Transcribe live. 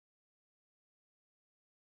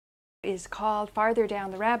is called Farther Down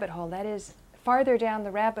the Rabbit Hole. That is, Farther Down the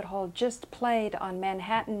Rabbit Hole just played on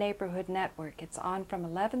Manhattan Neighborhood Network. It's on from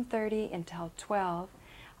 11:30 until 12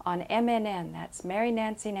 on MNN. That's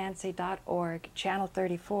MaryNancyNancy.org, channel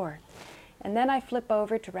 34. And then I flip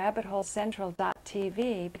over to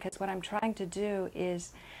rabbitholecentral.tv because what I'm trying to do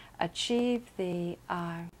is achieve the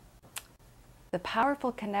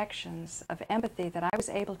powerful connections of empathy that I was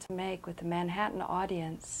able to make with the Manhattan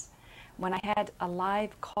audience when I had a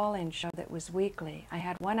live call-in show that was weekly. I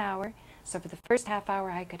had 1 hour, so for the first half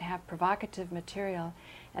hour I could have provocative material,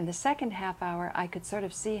 and the second half hour I could sort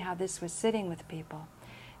of see how this was sitting with people.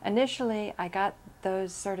 Initially, I got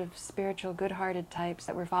those sort of spiritual, good-hearted types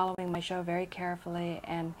that were following my show very carefully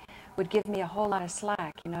and would give me a whole lot of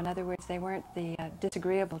slack. You know, in other words, they weren't the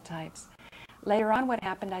disagreeable types. Later on, what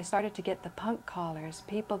happened, I started to get the punk callers,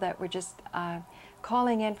 people that were just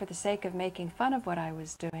calling in for the sake of making fun of what I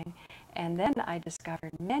was doing. And then I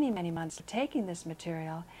discovered many, many months of taking this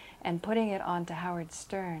material and putting it onto Howard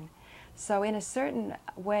Stern. So in a certain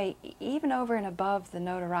way, even over and above the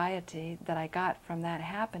notoriety that I got from that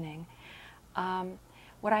happening,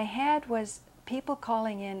 what I had was people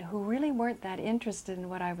calling in who really weren't that interested in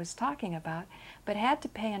what I was talking about, but had to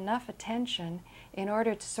pay enough attention in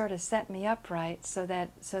order to sort of set me up right so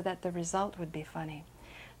that the result would be funny.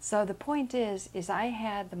 So the point is I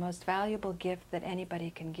had the most valuable gift that anybody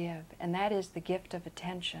can give, and that is the gift of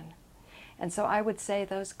attention. And so I would say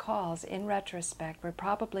those calls, in retrospect, were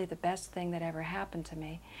probably the best thing that ever happened to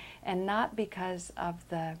me, and not because of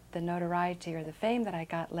the notoriety or the fame that I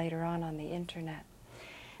got later on the internet.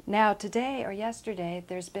 Now, today or yesterday,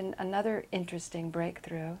 there's been another interesting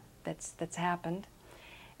breakthrough that's happened,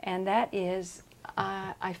 and that is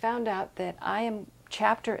I found out that I am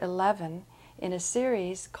chapter 11 in a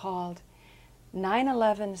series called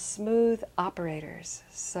 9/11 Smooth Operators.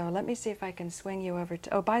 So let me see if I can swing you over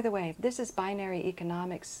to, oh, by the way, this is Binary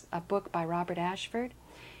Economics, a book by Robert Ashford.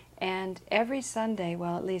 And every Sunday,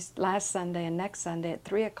 well, at least last Sunday and next Sunday at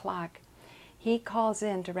 3 o'clock, he calls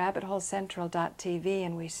in to rabbitholecentral.tv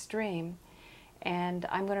and we stream. And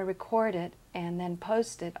I'm going to record it and then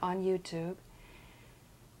post it on YouTube.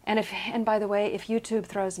 And by the way, if YouTube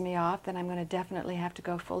throws me off, then I'm going to definitely have to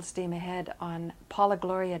go full steam ahead on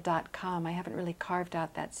paulagloria.com. I haven't really carved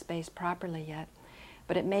out that space properly yet,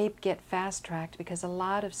 but it may get fast-tracked because a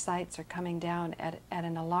lot of sites are coming down at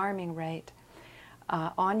an alarming rate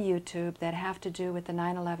on YouTube that have to do with the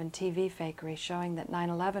 9/11 TV fakery, showing that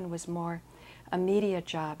 9/11 was more a media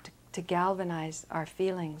job to galvanize our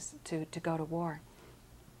feelings to go to war.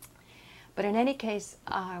 But in any case,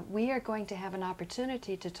 we are going to have an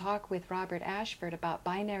opportunity to talk with Robert Ashford about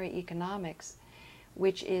binary economics,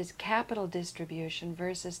 which is capital distribution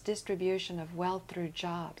versus distribution of wealth through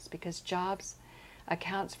jobs, because jobs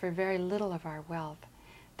accounts for very little of our wealth.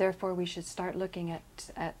 Therefore, we should start looking at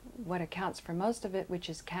what accounts for most of it, which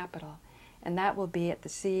is capital. And that will be at the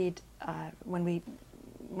seed when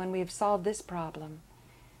we've solved this problem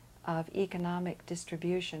of economic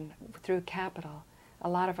distribution through capital. A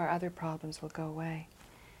lot of our other problems will go away.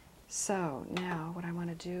 So now what I want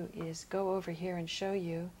to do is go over here and show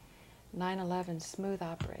you 9/11 Smooth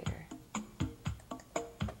Operator,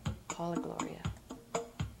 Paula Gloria.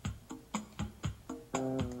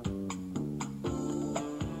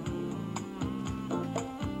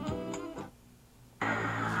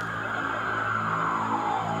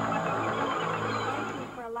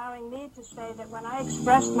 To say that when I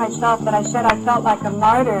expressed myself, that I said I felt like a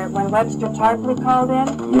martyr when Webster Tarpley called in.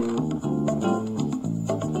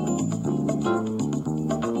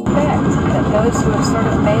 That those who have sort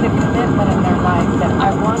of made a commitment in their life, that I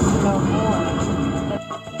want to know more.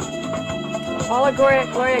 Paula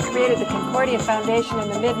Gloria created the Concordia Foundation in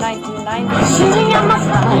the mid-1990s.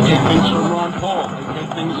 They get things from Ron Paul. They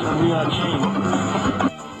get things from Riyad Sheen.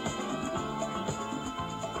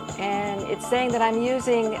 And it's saying that I'm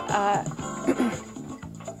using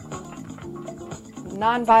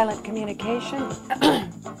nonviolent communication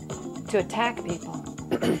to attack people.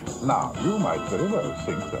 Now, you might very well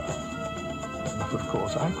think that. But of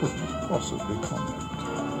course, I couldn't possibly comment.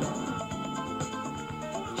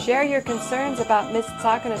 Share your concerns about Ms.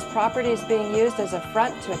 Tsakana's properties being used as a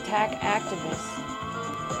front to attack activists.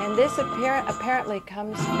 And this apparently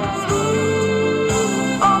comes from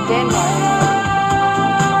Denmark.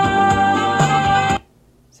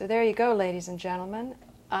 So there you go, ladies and gentlemen.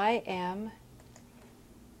 I am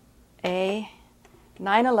a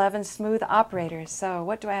 9/11 Smooth Operator. So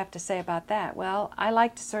what do I have to say about that? Well, I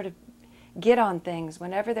like to sort of get on things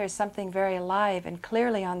whenever there's something very alive, and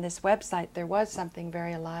clearly on this website there was something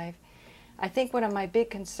very alive. I think one of my big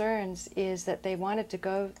concerns is that they wanted to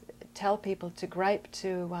go tell people to gripe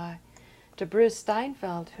to to Bruce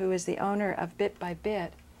Steinfeld, who is the owner of Bit by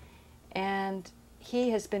Bit, and he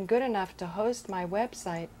has been good enough to host my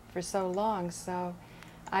website for so long, so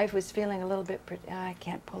I was feeling a little bit, I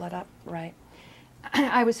can't pull it up right.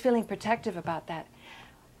 I was feeling protective about that.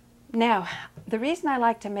 Now, the reason I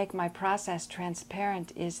like to make my process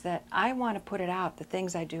transparent is that I want to put it out, the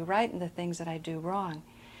things I do right and the things that I do wrong.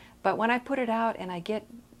 But when I put it out and I get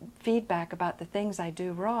feedback about the things I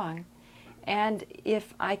do wrong, and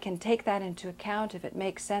if I can take that into account, if it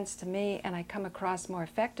makes sense to me and I come across more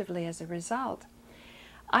effectively as a result,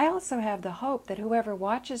 I also have the hope that whoever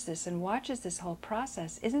watches this and watches this whole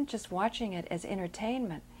process isn't just watching it as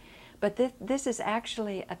entertainment, but this is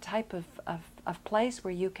actually a type of place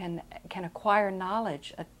where you can acquire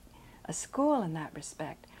knowledge, a school in that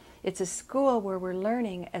respect. It's a school where we're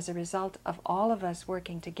learning as a result of all of us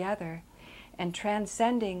working together and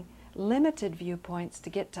transcending limited viewpoints to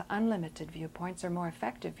get to unlimited viewpoints or more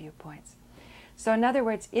effective viewpoints. So in other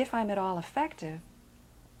words, if I'm at all effective,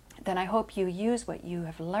 then I hope you use what you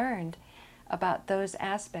have learned about those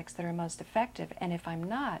aspects that are most effective. And if I'm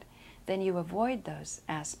not, then you avoid those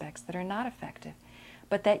aspects that are not effective.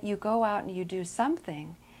 But that you go out and you do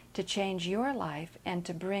something to change your life and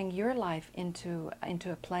to bring your life into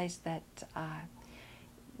a place that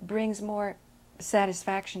brings more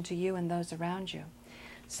satisfaction to you and those around you.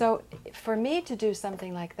 So for me to do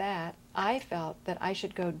something like that, I felt that I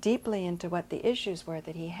should go deeply into what the issues were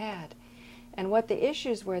that he had. And what the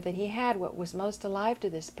issues were that he had, what was most alive to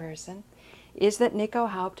this person, is that Nico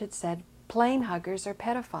Haupt had said plain huggers are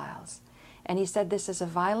pedophiles. And he said this is a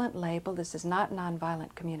violent label, this is not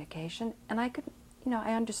nonviolent communication, and I could,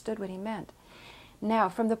 I understood what he meant. Now,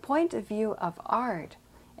 from the point of view of art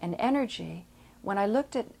and energy, when I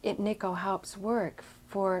looked at Nico Haupt's work,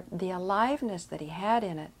 for the aliveness that he had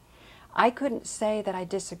in it, I couldn't say that I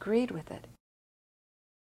disagreed with it.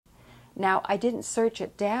 Now, I didn't search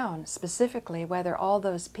it down specifically whether all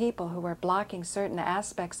those people who were blocking certain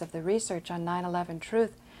aspects of the research on 9/11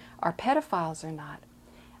 truth are pedophiles or not.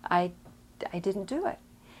 I didn't do it.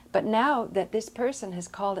 But now that this person has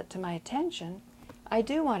called it to my attention, I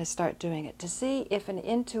do want to start doing it to see if an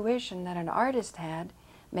intuition that an artist had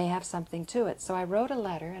may have something to it. So I wrote a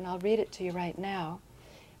letter, and I'll read it to you right now.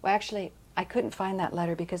 Well, actually, I couldn't find that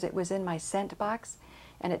letter because it was in my sent box,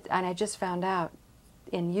 and I just found out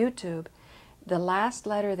in YouTube, the last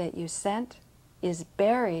letter that you sent is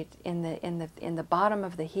buried in the bottom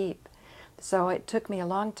of the heap. So it took me a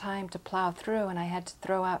long time to plow through, and I had to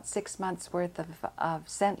throw out 6 months worth of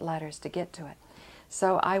sent letters to get to it.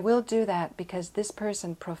 So I will do that because this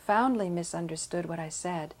person profoundly misunderstood what I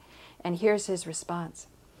said, and here's his response.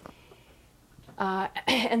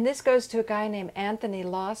 And this goes to a guy named Anthony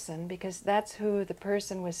Lawson, because that's who the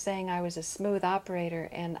person was saying I was a smooth operator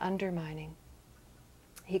and undermining.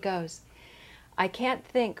 He goes, I can't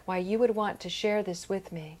think why you would want to share this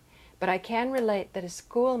with me, but I can relate that a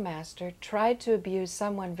schoolmaster tried to abuse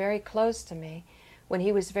someone very close to me when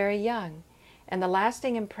he was very young, and the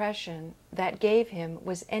lasting impression that gave him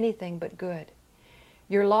was anything but good.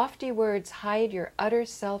 Your lofty words hide your utter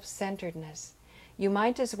self-centeredness. You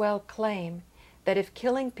might as well claim that if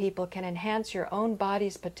killing people can enhance your own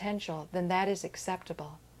body's potential, then that is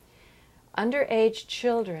acceptable. Underage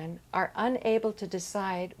children are unable to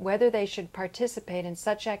decide whether they should participate in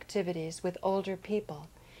such activities with older people,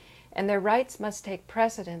 and their rights must take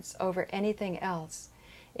precedence over anything else,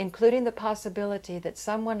 including the possibility that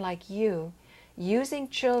someone like you, using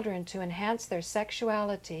children to enhance their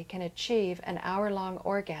sexuality, can achieve an hour-long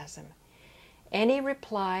orgasm. Any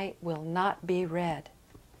reply will not be read.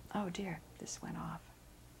 Oh dear, this went off.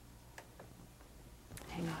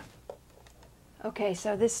 Hang on. Okay,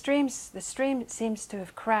 so the stream seems to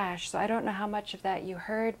have crashed, so I don't know how much of that you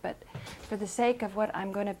heard, but for the sake of what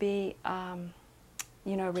I'm going to be,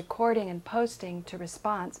 recording and posting to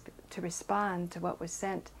respond to what was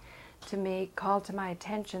sent to me, called to my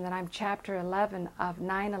attention that I'm Chapter 11 of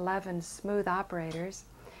 9/11 Smooth Operators,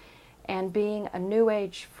 and being a New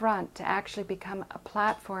Age front to actually become a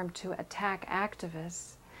platform to attack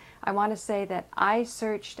activists. I want to say that I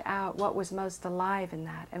searched out what was most alive in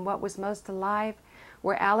that, and what was most alive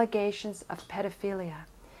were allegations of pedophilia.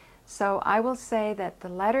 So I will say that the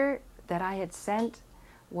letter that I had sent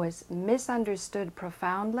was misunderstood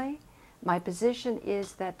profoundly. My position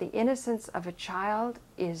is that the innocence of a child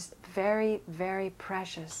is very, very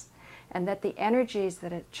precious, and that the energies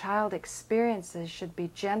that a child experiences should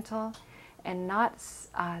be gentle and not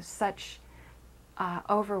such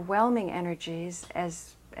overwhelming energies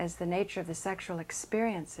as the nature of the sexual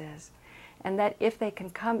experience is, and that if they can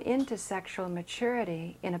come into sexual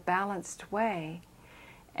maturity in a balanced way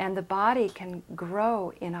and the body can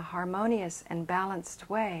grow in a harmonious and balanced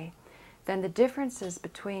way, then the differences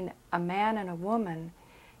between a man and a woman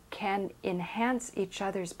can enhance each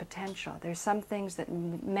other's potential. There's some things that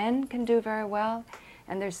men can do very well,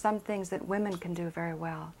 and there's some things that women can do very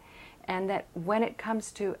well. And that when it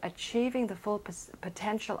comes to achieving the full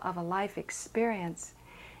potential of a life experience,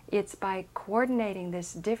 it's by coordinating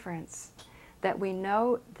this difference that we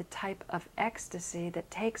know the type of ecstasy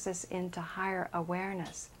that takes us into higher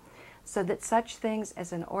awareness. So that such things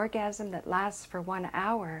as an orgasm that lasts for 1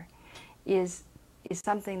 hour is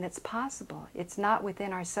something that's possible. It's not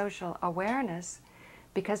within our social awareness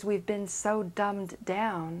because we've been so dumbed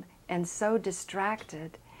down and so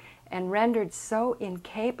distracted and rendered so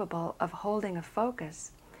incapable of holding a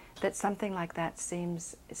focus that something like that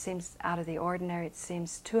seems out of the ordinary. It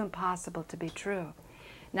seems too impossible to be true.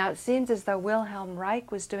 Now, it seems as though Wilhelm Reich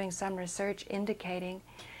was doing some research indicating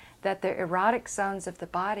that the erotic zones of the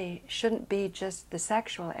body shouldn't be just the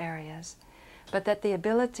sexual areas, but that the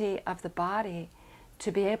ability of the body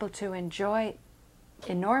to be able to enjoy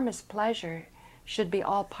enormous pleasure should be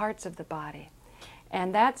all parts of the body.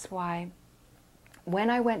 And that's why when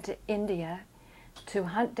I went to India to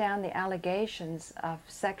hunt down the allegations of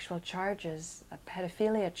sexual charges, of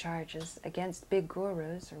pedophilia charges against big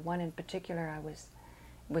gurus, or one in particular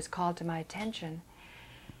was called to my attention,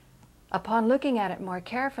 upon looking at it more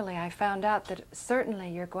carefully, I found out that certainly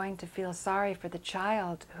you're going to feel sorry for the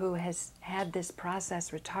child who has had this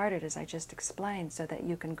process retarded, as I just explained, so that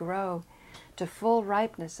you can grow to full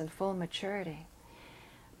ripeness and full maturity.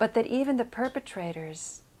 But that even the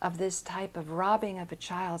perpetrators of this type of robbing of a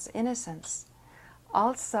child's innocence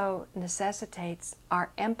also necessitates our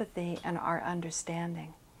empathy and our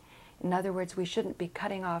understanding. In other words, we shouldn't be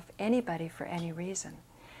cutting off anybody for any reason.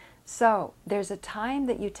 So there's a time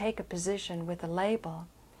that you take a position with a label,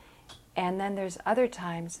 and then there's other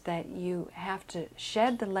times that you have to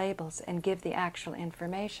shed the labels and give the actual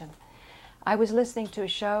information. I was listening to a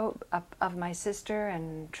show of my sister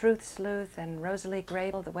and Truth Sleuth and Rosalie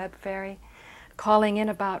Grable, the Web Fairy, calling in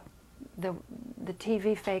about the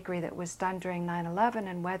TV fakery that was done during 9/11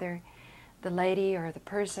 and whether the lady or the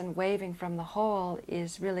person waving from the hole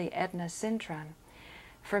is really Edna Sintron.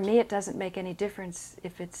 For me, it doesn't make any difference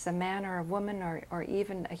if it's a man or a woman or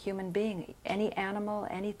even a human being. Any animal,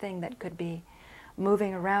 anything that could be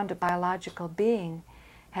moving around a biological being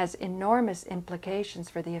has enormous implications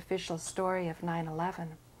for the official story of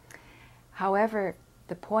 9/11. However,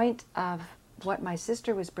 the point of what my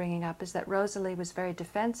sister was bringing up is that Rosalie was very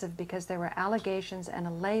defensive because there were allegations and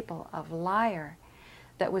a label of liar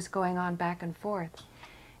that was going on back and forth.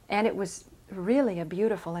 And it was really a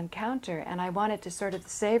beautiful encounter, and I wanted to sort of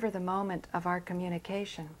savor the moment of our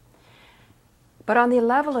communication. But on the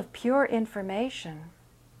level of pure information,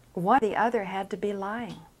 one or the other had to be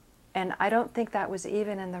lying. And I don't think that was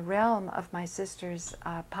even in the realm of my sister's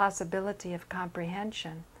possibility of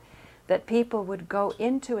comprehension, that people would go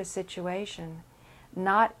into a situation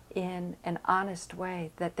not in an honest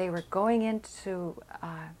way, that they were going into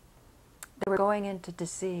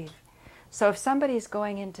deceive. So if somebody's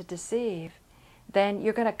going in to deceive, then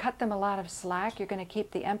you're going to cut them a lot of slack, you're going to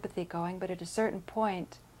keep the empathy going, but at a certain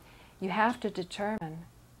point, you have to determine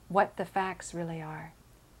what the facts really are.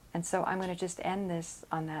 And so I'm going to just end this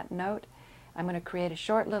on that note. I'm going to create a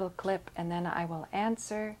short little clip, and then I will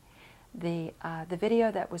answer the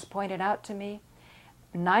video that was pointed out to me.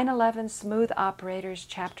 9/11 Smooth Operators,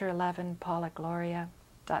 Chapter 11, Paula, Gloria, ...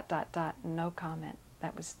 no comment.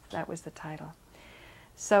 That was the title.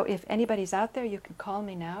 So if anybody's out there, you can call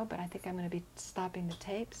me now, but I think I'm going to be stopping the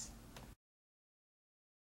tapes.